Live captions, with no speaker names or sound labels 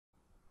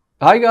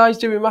Hi guys,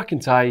 Jimmy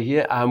McIntyre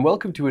here and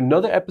welcome to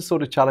another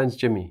episode of Challenge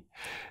Jimmy.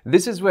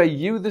 This is where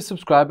you, the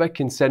subscriber,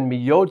 can send me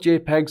your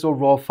JPEGs or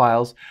RAW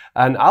files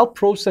and I'll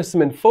process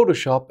them in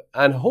Photoshop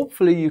and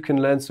hopefully you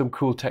can learn some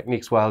cool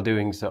techniques while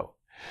doing so.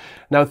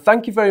 Now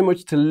thank you very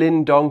much to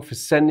Lin Dong for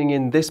sending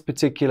in this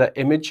particular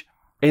image.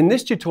 In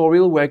this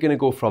tutorial we're going to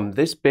go from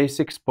this base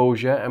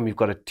exposure and we've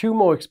got two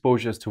more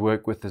exposures to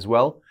work with as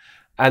well.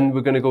 And we're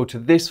going to go to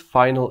this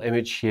final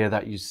image here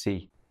that you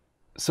see.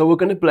 So we're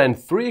going to blend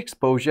 3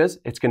 exposures.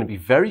 It's going to be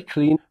very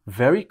clean,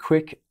 very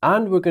quick,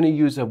 and we're going to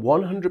use a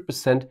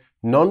 100%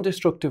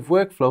 non-destructive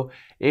workflow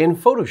in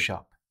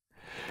Photoshop.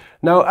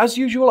 Now, as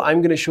usual,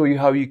 I'm going to show you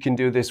how you can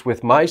do this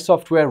with my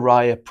software,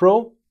 Raya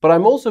Pro, but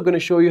I'm also going to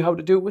show you how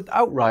to do it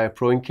without Raya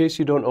Pro in case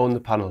you don't own the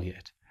panel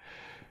yet.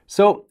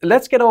 So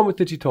let's get on with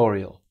the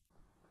tutorial.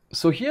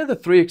 So here are the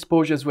 3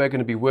 exposures we're going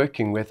to be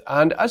working with,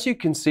 and as you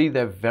can see,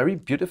 they're very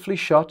beautifully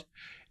shot,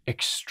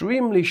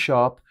 extremely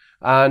sharp,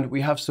 and we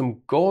have some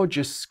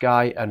gorgeous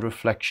sky and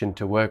reflection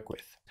to work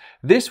with.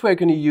 This we're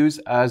going to use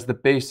as the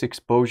base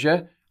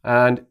exposure,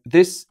 and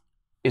this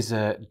is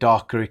a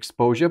darker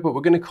exposure, but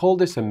we're going to call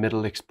this a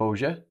middle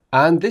exposure,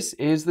 and this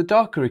is the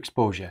darker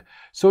exposure.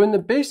 So in the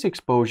base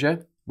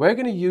exposure, we're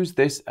going to use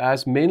this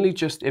as mainly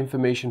just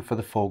information for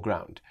the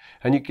foreground,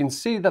 and you can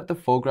see that the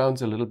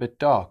foreground's a little bit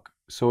dark.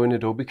 So in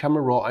Adobe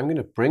Camera Raw, I'm going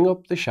to bring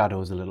up the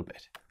shadows a little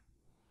bit.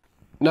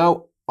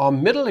 Now, our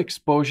middle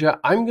exposure,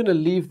 I'm going to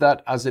leave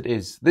that as it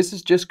is. This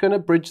is just going to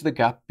bridge the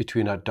gap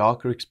between our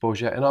darker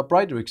exposure and our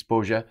brighter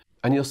exposure,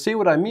 and you'll see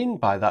what I mean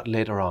by that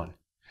later on.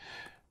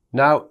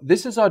 Now,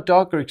 this is our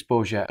darker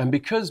exposure, and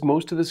because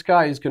most of the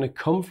sky is going to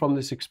come from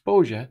this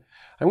exposure,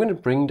 I'm going to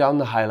bring down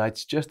the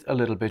highlights just a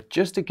little bit,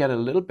 just to get a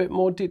little bit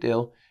more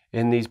detail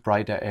in these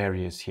brighter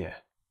areas here.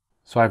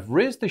 So I've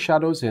raised the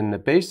shadows in the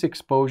base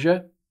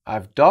exposure,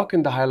 I've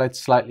darkened the highlights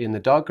slightly in the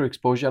darker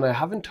exposure, and I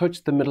haven't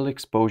touched the middle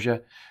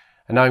exposure.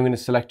 And now I'm going to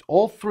select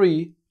all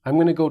 3. I'm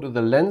going to go to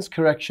the Lens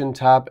Correction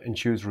tab and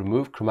choose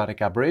Remove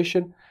Chromatic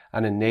Aberration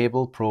and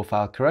Enable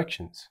Profile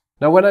Corrections.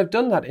 Now when I've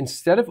done that,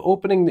 instead of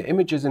opening the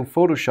images in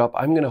Photoshop,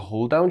 I'm going to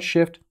hold down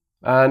Shift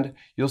and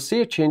you'll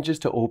see it changes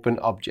to Open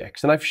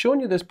Objects. And I've shown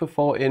you this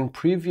before in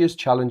previous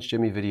Challenge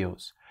Jimmy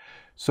videos.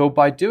 So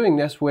by doing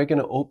this, we're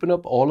going to open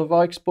up all of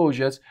our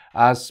exposures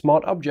as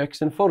smart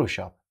objects in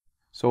Photoshop.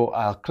 So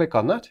I'll click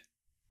on that.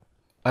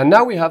 And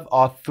now we have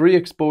our 3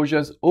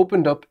 exposures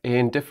opened up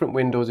in different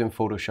windows in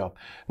Photoshop.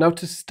 Now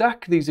to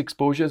stack these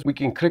exposures, we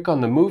can click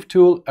on the Move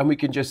tool and we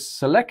can just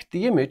select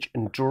the image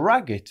and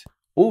drag it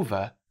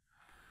over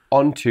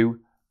onto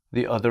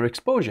the other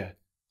exposure.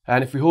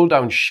 And if we hold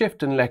down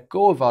Shift and let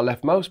go of our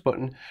left mouse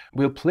button,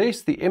 we'll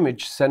place the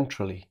image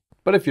centrally.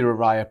 But if you're a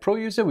Raya Pro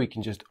user, we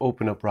can just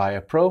open up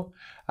Raya Pro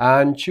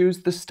and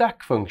choose the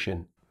Stack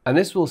function. And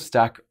this will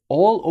stack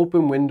all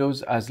open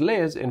windows as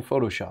layers in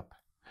Photoshop.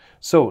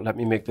 So let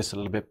me make this a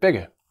little bit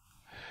bigger.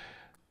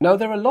 Now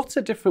there are lots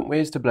of different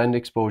ways to blend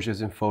exposures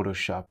in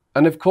Photoshop.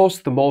 And of course,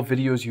 the more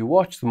videos you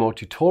watch, the more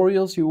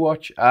tutorials you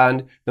watch,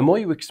 and the more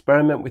you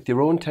experiment with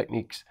your own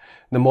techniques,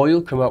 the more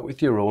you'll come up with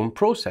your own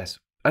process.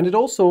 And it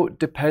also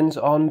depends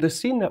on the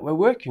scene that we're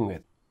working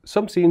with.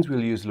 Some scenes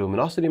we'll use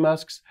luminosity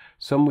masks,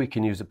 some we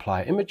can use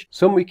apply image,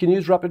 some we can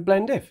use rapid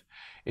blend if.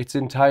 It's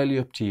entirely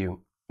up to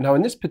you. Now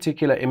in this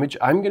particular image,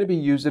 I'm going to be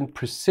using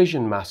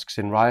precision masks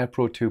in Raya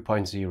Pro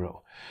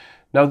 2.0.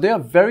 Now they are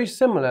very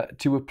similar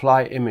to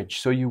apply image,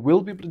 so you will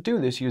be able to do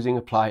this using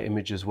apply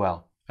image as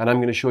well. And I'm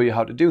going to show you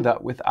how to do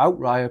that without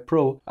Raya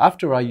Pro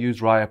after I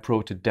use Raya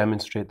Pro to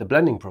demonstrate the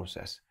blending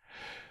process.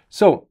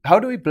 So how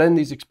do we blend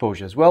these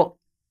exposures? Well,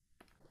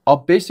 our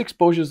base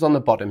exposure is on the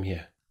bottom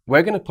here.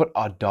 We're going to put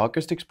our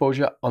darkest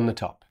exposure on the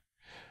top.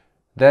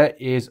 There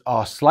is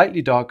our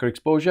slightly darker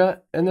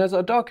exposure and there's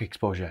our dark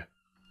exposure.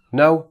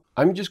 Now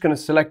I'm just going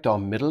to select our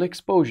middle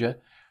exposure,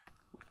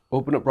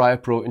 open up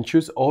Raya Pro and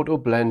choose Auto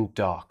Blend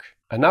Dark.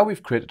 And now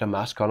we've created a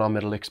mask on our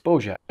middle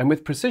exposure. And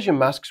with precision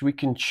masks, we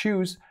can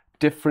choose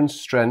different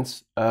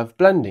strengths of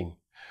blending.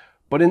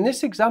 But in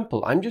this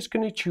example, I'm just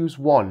going to choose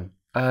one.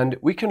 And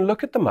we can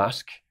look at the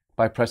mask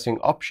by pressing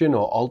Option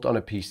or Alt on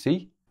a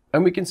PC.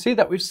 And we can see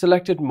that we've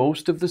selected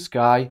most of the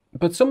sky,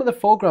 but some of the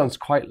foreground's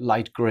quite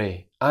light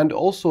gray. And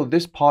also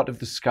this part of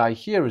the sky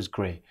here is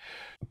gray.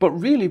 But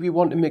really we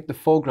want to make the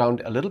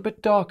foreground a little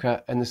bit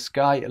darker and the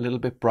sky a little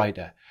bit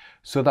brighter,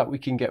 so that we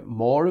can get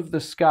more of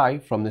the sky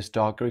from this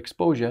darker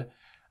exposure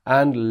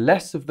and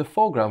less of the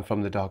foreground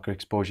from the darker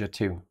exposure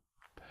too.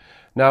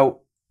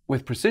 Now,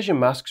 with precision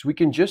masks, we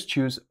can just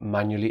choose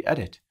manually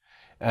edit,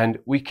 and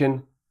we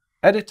can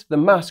edit the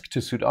mask to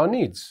suit our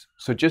needs.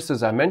 So just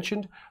as I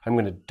mentioned, I'm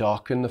going to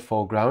darken the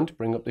foreground,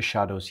 bring up the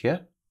shadows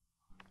here,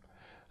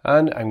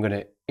 and I'm going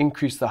to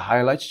increase the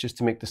highlights just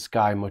to make the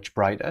sky much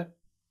brighter.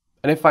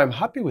 And if I'm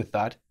happy with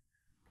that,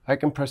 I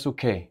can press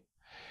OK.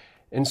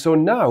 And so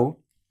now,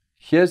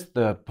 here's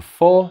the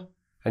before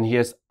and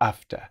here's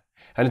after.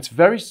 And it's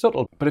very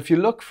subtle, but if you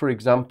look, for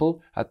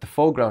example, at the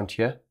foreground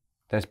here,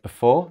 there's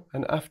before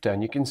and after,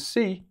 and you can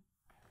see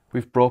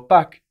we've brought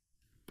back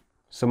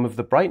some of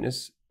the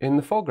brightness in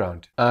the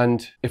foreground.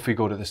 And if we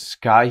go to the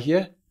sky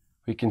here,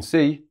 we can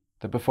see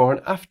the before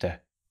and after.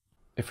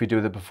 If we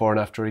do the before and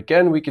after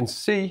again, we can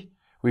see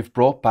we've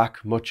brought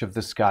back much of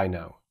the sky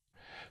now.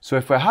 So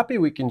if we're happy,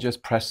 we can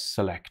just press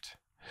select.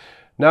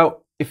 Now,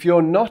 if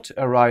you're not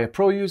a Raya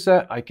Pro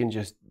user, I can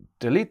just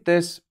delete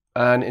this,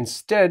 and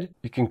instead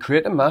you can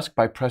create a mask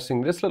by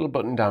pressing this little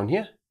button down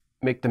here,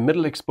 make the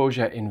middle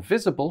exposure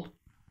invisible,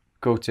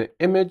 go to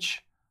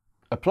image,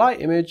 apply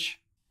image,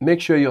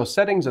 make sure your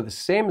settings are the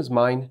same as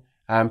mine,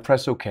 and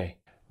press OK.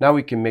 Now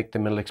we can make the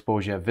middle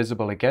exposure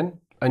visible again.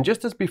 And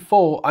just as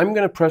before, I'm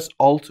going to press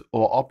Alt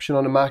or Option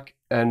on a Mac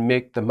and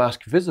make the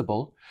mask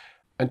visible.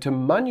 And to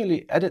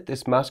manually edit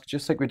this mask,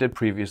 just like we did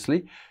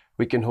previously,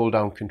 we can hold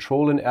down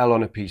Control and L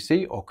on a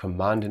PC or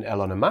Command and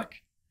L on a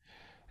Mac.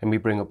 And we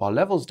bring up our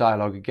levels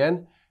dialog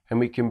again, and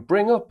we can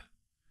bring up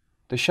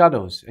the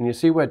shadows. And you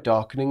see we're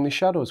darkening the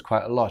shadows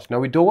quite a lot. Now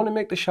we don't want to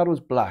make the shadows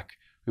black.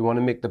 We want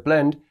to make the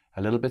blend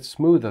a little bit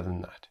smoother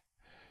than that.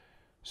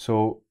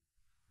 So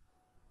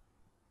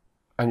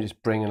I'm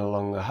just bringing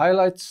along the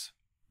highlights.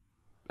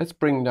 Let's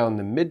bring down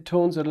the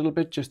mid-tones a little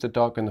bit just to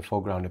darken the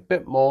foreground a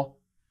bit more.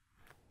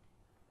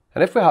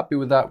 And if we're happy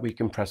with that, we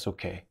can press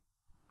OK.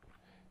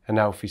 And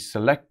now if we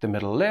select the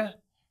middle layer,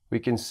 we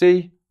can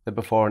see the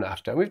before and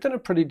after. And we've done a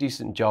pretty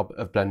decent job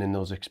of blending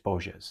those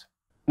exposures.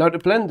 Now to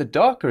blend the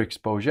darker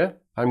exposure,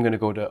 I'm going to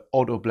go to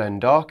Auto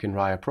Blend Dark in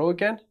Raya Pro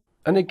again.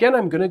 And again,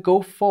 I'm going to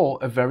go for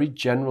a very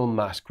general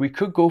mask. We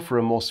could go for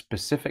a more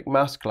specific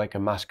mask like a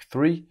mask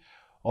 3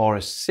 or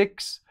a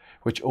 6,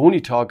 which only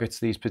targets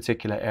these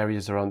particular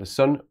areas around the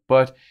sun.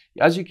 But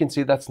as you can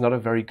see, that's not a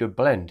very good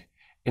blend.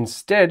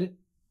 Instead,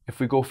 if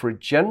we go for a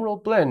general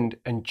blend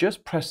and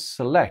just press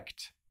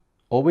select,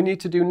 all we need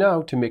to do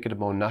now to make it a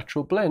more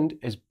natural blend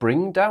is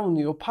bring down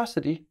the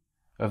opacity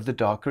of the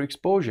darker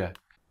exposure.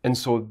 And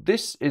so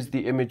this is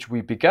the image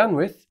we began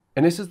with,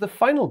 and this is the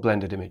final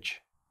blended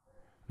image.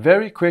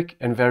 Very quick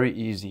and very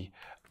easy.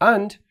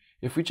 And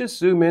if we just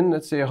zoom in,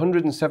 let's say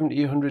 170,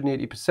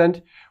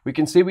 180%, we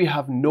can see we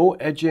have no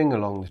edging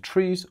along the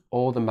trees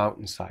or the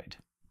mountainside.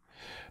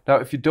 Now,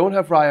 if you don't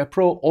have Raya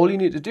Pro, all you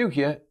need to do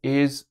here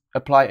is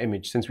apply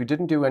image, since we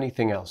didn't do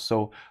anything else.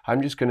 So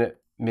I'm just going to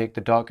make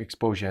the dark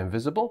exposure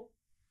invisible,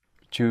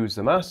 choose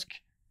the mask,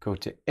 go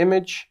to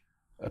image,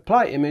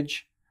 apply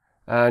image,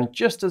 and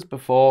just as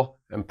before,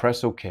 and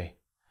press OK.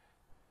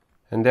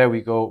 And there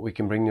we go. We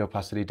can bring the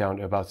opacity down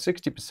to about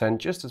 60%,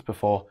 just as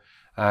before,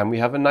 and we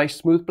have a nice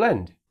smooth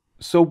blend.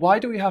 So why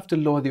do we have to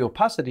lower the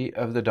opacity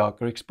of the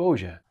darker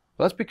exposure?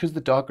 Well, that's because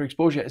the darker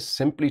exposure is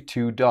simply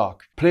too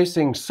dark.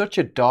 Placing such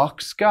a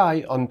dark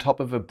sky on top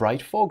of a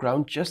bright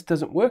foreground just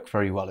doesn't work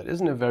very well. It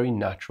isn't a very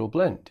natural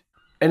blend.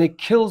 And it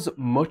kills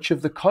much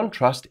of the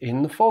contrast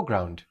in the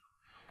foreground.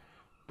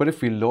 But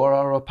if we lower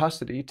our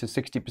opacity to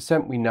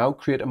 60%, we now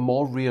create a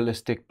more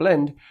realistic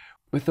blend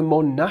with a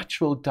more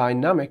natural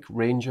dynamic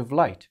range of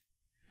light,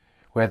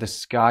 where the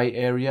sky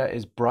area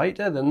is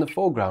brighter than the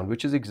foreground,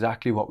 which is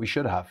exactly what we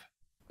should have.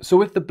 So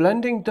with the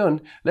blending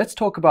done, let's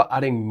talk about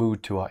adding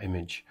mood to our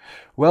image.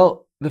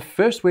 Well, the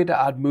first way to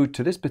add mood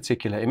to this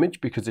particular image,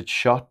 because it's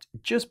shot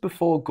just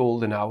before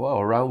golden hour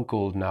or around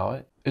golden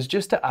hour, is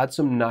just to add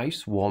some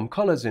nice warm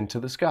colors into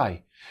the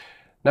sky.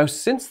 Now,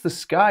 since the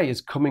sky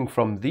is coming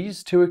from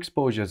these two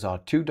exposures, our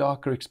two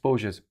darker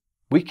exposures,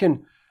 we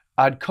can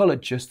add color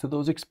just to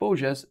those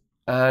exposures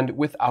and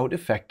without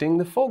affecting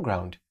the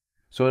foreground.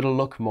 So it'll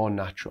look more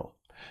natural.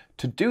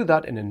 To do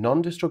that in a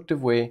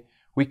non-destructive way,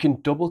 we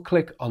can double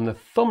click on the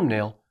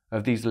thumbnail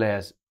of these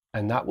layers,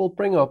 and that will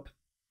bring up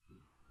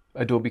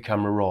Adobe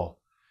Camera Raw.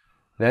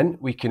 Then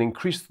we can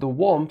increase the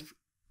warmth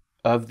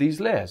of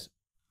these layers.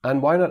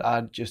 And why not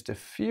add just a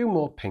few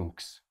more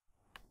pinks?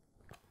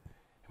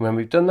 And when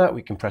we've done that,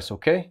 we can press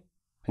OK.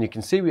 And you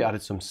can see we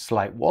added some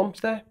slight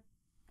warmth there.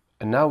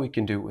 And now we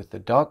can do it with the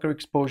darker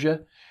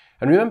exposure.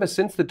 And remember,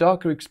 since the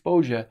darker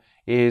exposure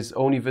is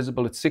only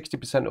visible at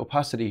 60%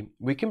 opacity,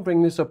 we can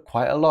bring this up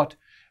quite a lot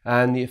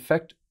and the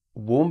effect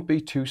won't be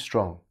too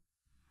strong.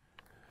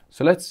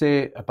 So let's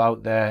say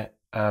about there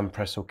and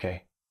press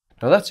OK.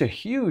 Now that's a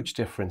huge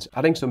difference,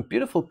 adding some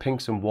beautiful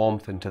pinks and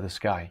warmth into the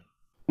sky.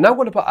 Now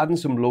what about adding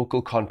some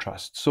local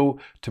contrast? So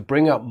to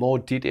bring out more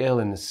detail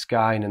in the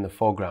sky and in the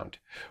foreground.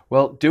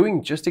 Well,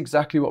 doing just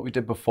exactly what we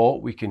did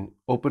before, we can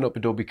open up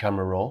Adobe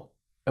Camera Raw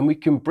and we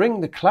can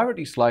bring the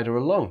clarity slider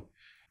along,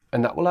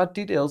 and that will add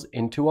details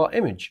into our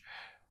image.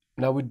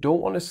 Now we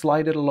don't want to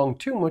slide it along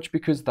too much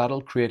because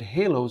that'll create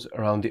halos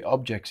around the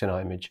objects in our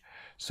image.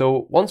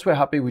 So once we're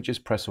happy, we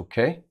just press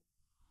OK.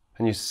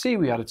 And you see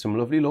we added some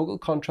lovely local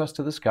contrast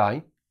to the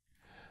sky.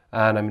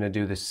 And I'm going to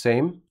do the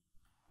same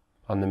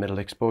on the middle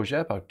exposure,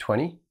 about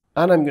 20.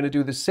 And I'm going to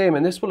do the same,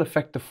 and this will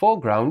affect the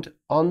foreground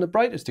on the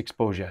brightest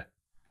exposure.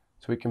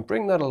 So we can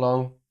bring that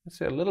along, let's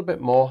say a little bit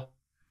more,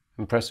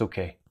 and press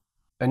OK.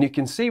 And you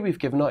can see we've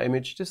given our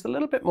image just a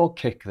little bit more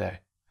kick there.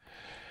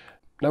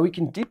 Now we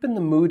can deepen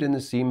the mood in the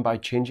scene by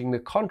changing the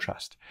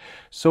contrast.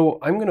 So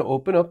I'm going to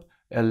open up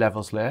a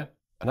levels layer,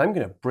 and I'm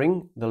going to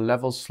bring the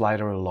levels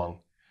slider along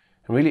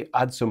and really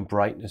add some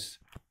brightness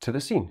to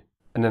the scene.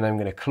 And then I'm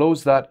going to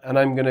close that, and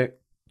I'm going to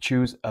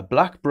choose a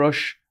black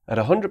brush at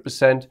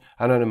 100%, and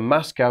I'm going to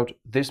mask out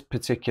this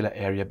particular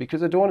area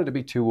because I don't want it to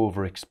be too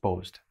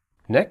overexposed.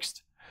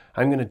 Next,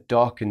 I'm going to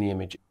darken the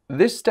image.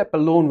 This step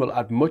alone will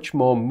add much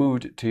more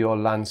mood to your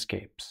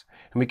landscapes.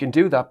 And we can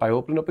do that by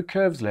opening up a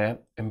curves layer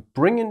and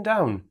bringing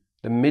down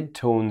the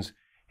mid-tones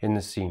in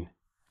the scene.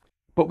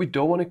 But we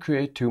don't want to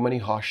create too many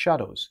harsh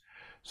shadows.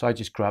 So I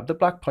just grab the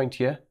black point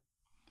here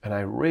and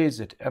I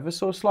raise it ever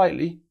so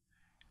slightly.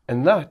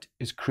 And that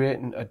is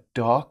creating a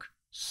dark,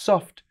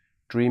 soft,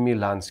 dreamy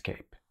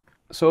landscape.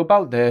 So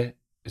about there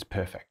is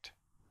perfect.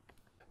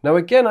 Now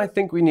again, I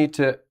think we need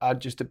to add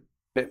just a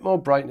bit more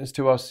brightness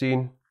to our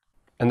scene,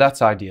 and that's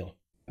ideal.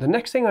 The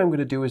next thing I'm going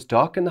to do is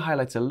darken the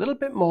highlights a little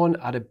bit more and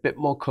add a bit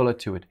more color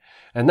to it.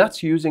 And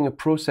that's using a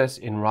process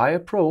in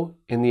Raya Pro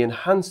in the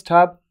Enhance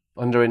tab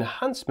under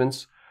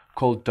Enhancements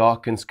called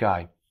Darken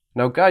Sky.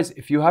 Now guys,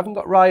 if you haven't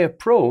got Raya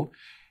Pro,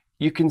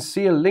 you can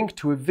see a link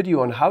to a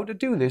video on how to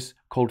do this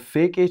called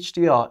Fake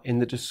HDR in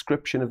the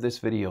description of this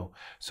video.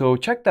 So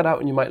check that out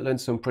and you might learn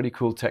some pretty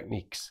cool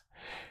techniques.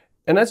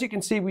 And as you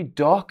can see, we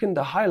darkened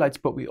the highlights,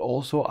 but we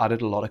also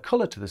added a lot of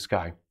color to the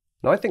sky.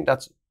 Now I think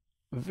that's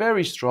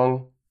very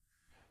strong.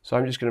 So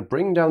I'm just going to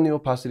bring down the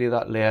opacity of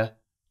that layer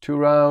to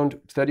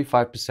around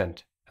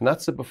 35%. And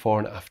that's the before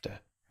and after.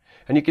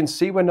 And you can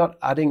see we're not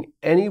adding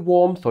any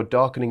warmth or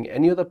darkening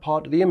any other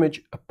part of the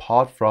image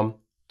apart from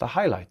the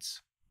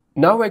highlights.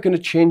 Now we're going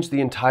to change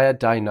the entire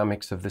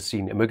dynamics of the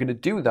scene, and we're going to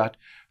do that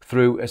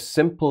through a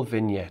simple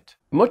vignette.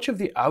 Much of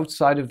the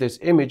outside of this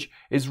image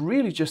is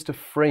really just a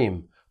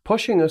frame,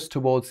 pushing us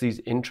towards these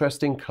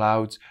interesting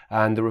clouds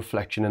and the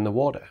reflection in the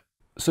water.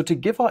 So to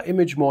give our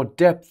image more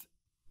depth,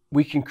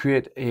 we can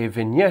create a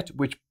vignette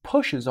which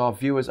pushes our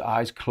viewer's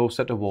eyes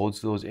closer towards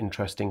those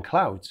interesting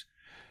clouds.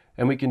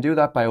 And we can do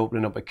that by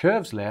opening up a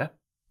curves layer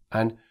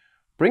and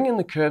bringing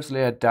the curves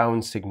layer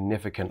down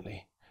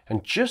significantly.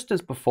 And just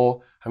as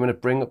before, I'm going to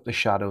bring up the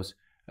shadows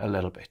a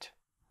little bit.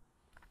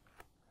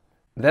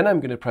 Then I'm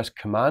going to press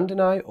Command and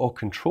I or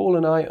Control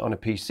and I on a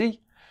PC.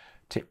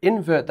 To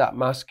invert that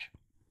mask,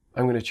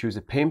 I'm going to choose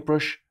a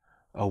paintbrush,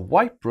 a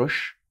white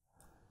brush,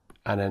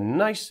 and a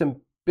nice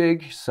and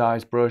big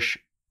size brush.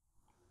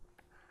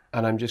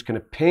 And I'm just going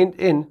to paint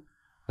in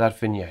that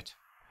vignette.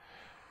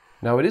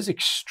 Now it is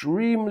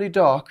extremely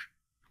dark,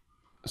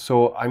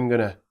 so I'm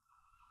going to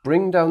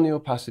bring down the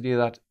opacity of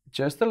that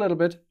just a little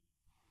bit.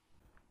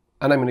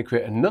 And I'm going to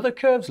create another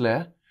curves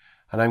layer,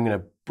 and I'm going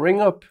to bring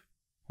up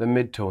the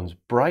midtones,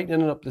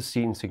 brightening up the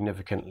scene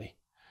significantly.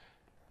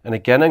 And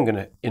again, I'm going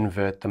to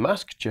invert the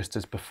mask just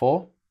as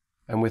before.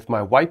 And with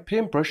my white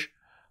paintbrush,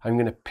 I'm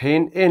going to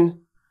paint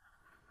in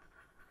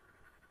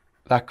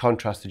that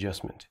contrast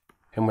adjustment.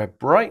 And we're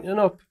brightening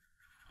up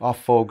our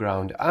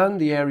foreground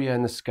and the area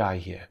in the sky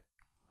here.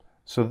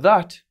 So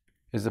that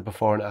is the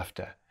before and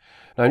after.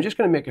 Now I'm just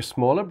going to make a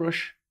smaller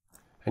brush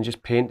and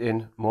just paint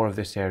in more of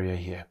this area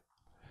here.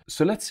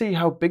 So let's see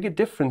how big a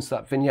difference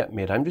that vignette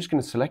made. I'm just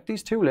going to select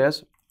these two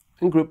layers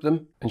and group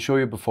them and show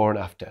you before and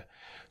after.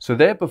 So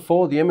there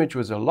before, the image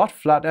was a lot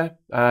flatter,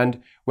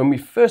 and when we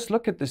first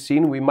look at the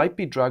scene, we might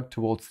be dragged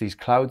towards these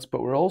clouds,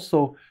 but we're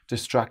also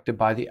distracted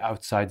by the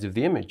outsides of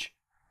the image.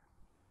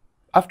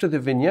 After the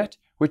vignette,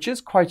 which is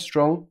quite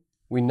strong,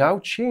 we now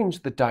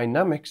change the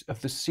dynamics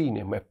of the scene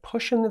and we're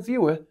pushing the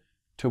viewer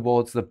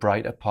towards the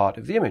brighter part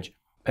of the image.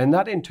 And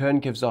that in turn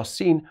gives our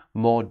scene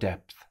more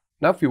depth.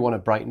 Now if we want to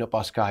brighten up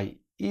our sky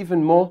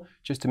even more,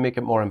 just to make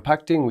it more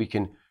impacting, we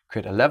can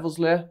create a levels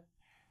layer.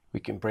 We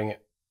can bring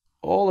it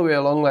all the way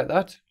along like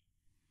that.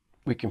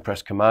 We can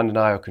press Command and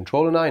I or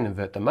Control and I and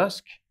invert the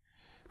mask.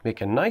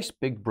 Make a nice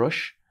big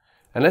brush.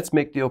 And let's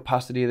make the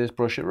opacity of this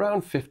brush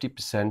around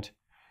 50%.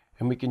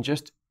 And we can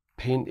just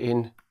paint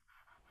in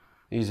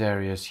these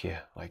areas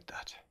here like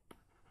that.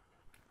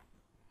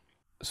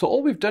 So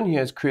all we've done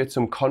here is create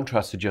some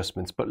contrast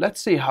adjustments, but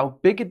let's see how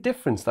big a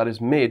difference that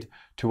has made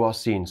to our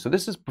scene. So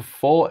this is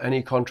before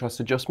any contrast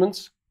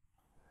adjustments,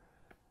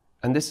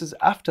 and this is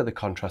after the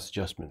contrast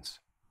adjustments.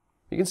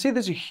 You can see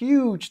there's a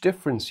huge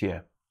difference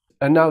here.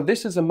 And now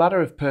this is a matter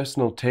of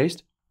personal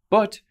taste,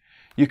 but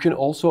you can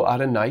also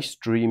add a nice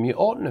dreamy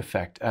Autumn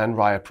effect. And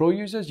Raya Pro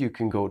users, you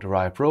can go to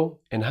Raya Pro,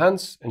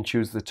 Enhance, and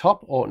choose the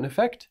top Autumn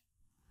effect.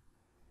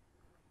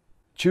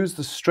 Choose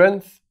the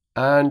strength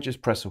and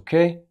just press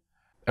OK.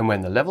 And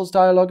when the levels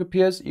dialog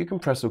appears, you can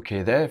press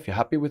OK there if you're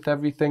happy with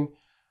everything.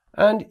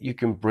 And you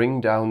can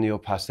bring down the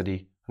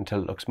opacity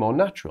until it looks more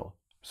natural.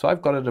 So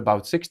I've got it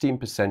about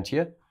 16%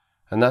 here,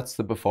 and that's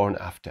the before and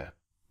after.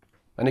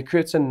 And it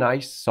creates a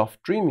nice,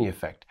 soft, dreamy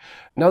effect.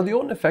 Now the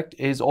Autumn effect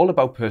is all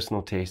about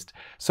personal taste.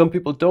 Some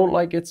people don't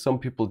like it, some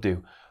people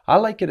do. I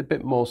like it a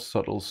bit more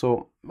subtle,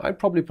 so I'd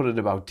probably put it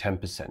about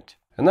 10%.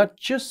 And that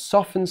just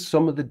softens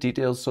some of the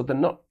details so they're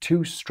not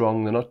too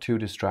strong, they're not too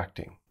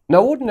distracting.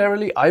 Now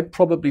ordinarily I'd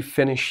probably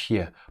finish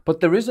here, but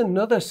there is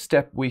another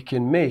step we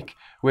can make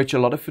which a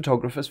lot of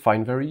photographers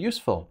find very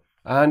useful.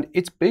 And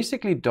it's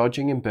basically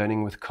dodging and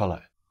burning with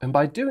color. And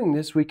by doing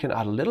this, we can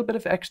add a little bit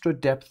of extra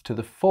depth to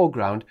the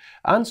foreground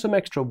and some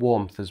extra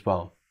warmth as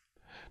well.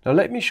 Now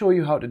let me show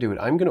you how to do it.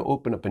 I'm going to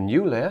open up a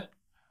new layer.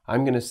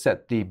 I'm going to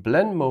set the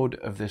blend mode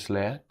of this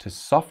layer to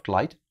soft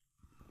light.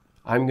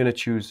 I'm going to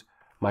choose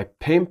my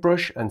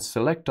paintbrush and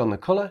select on the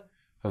color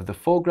of the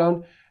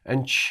foreground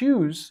and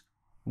choose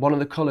one of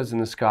the colors in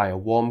the sky, a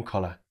warm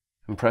color,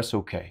 and press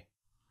OK.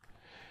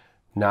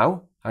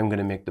 Now I'm going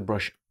to make the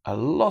brush a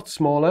lot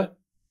smaller.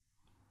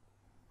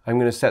 I'm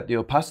going to set the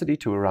opacity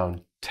to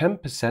around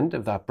 10%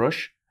 of that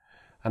brush,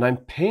 and I'm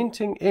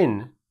painting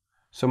in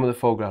some of the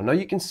foreground. Now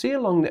you can see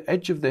along the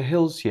edge of the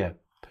hills here,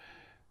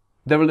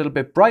 they're a little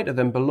bit brighter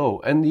than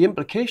below, and the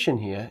implication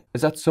here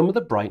is that some of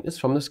the brightness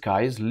from the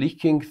sky is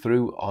leaking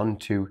through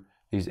onto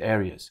these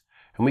areas,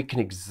 and we can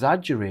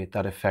exaggerate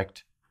that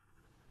effect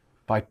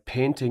by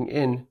painting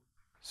in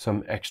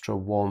some extra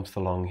warmth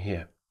along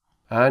here.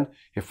 And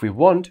if we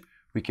want,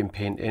 we can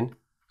paint in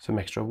some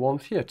extra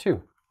warmth here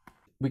too.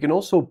 We can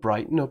also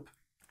brighten up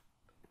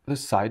the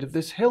side of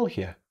this hill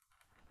here,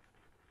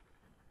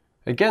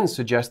 again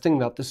suggesting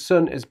that the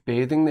sun is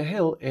bathing the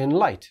hill in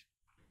light.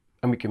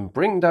 And we can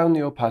bring down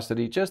the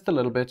opacity just a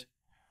little bit,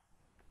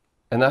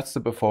 and that's the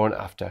before and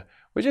after.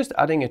 We're just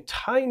adding a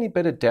tiny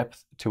bit of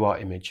depth to our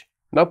image.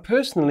 Now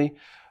personally,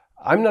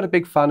 I'm not a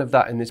big fan of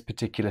that in this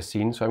particular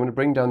scene, so I'm going to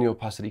bring down the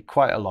opacity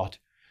quite a lot.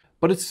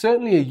 But it's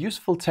certainly a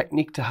useful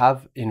technique to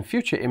have in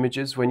future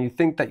images when you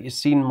think that your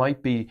scene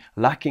might be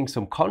lacking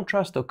some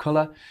contrast or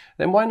color,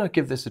 then why not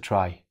give this a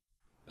try?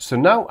 So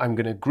now I'm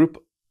going to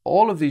group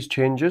all of these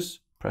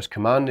changes, press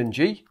Command and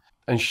G,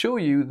 and show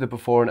you the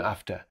before and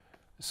after.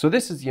 So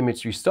this is the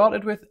image we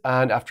started with,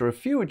 and after a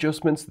few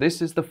adjustments,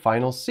 this is the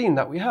final scene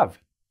that we have.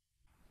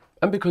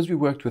 And because we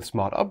worked with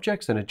smart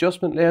objects and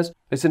adjustment layers,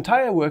 this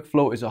entire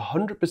workflow is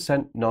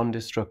 100%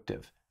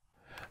 non-destructive.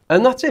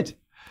 And that's it.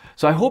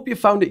 So I hope you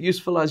found it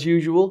useful as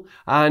usual,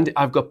 and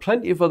I've got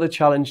plenty of other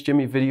Challenge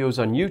Jimmy videos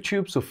on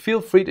YouTube, so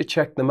feel free to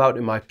check them out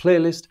in my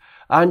playlist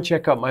and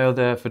check out my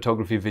other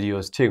photography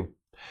videos too.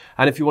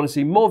 And if you want to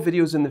see more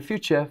videos in the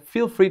future,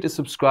 feel free to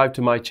subscribe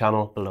to my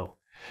channel below.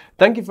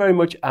 Thank you very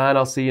much, and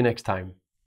I'll see you next time.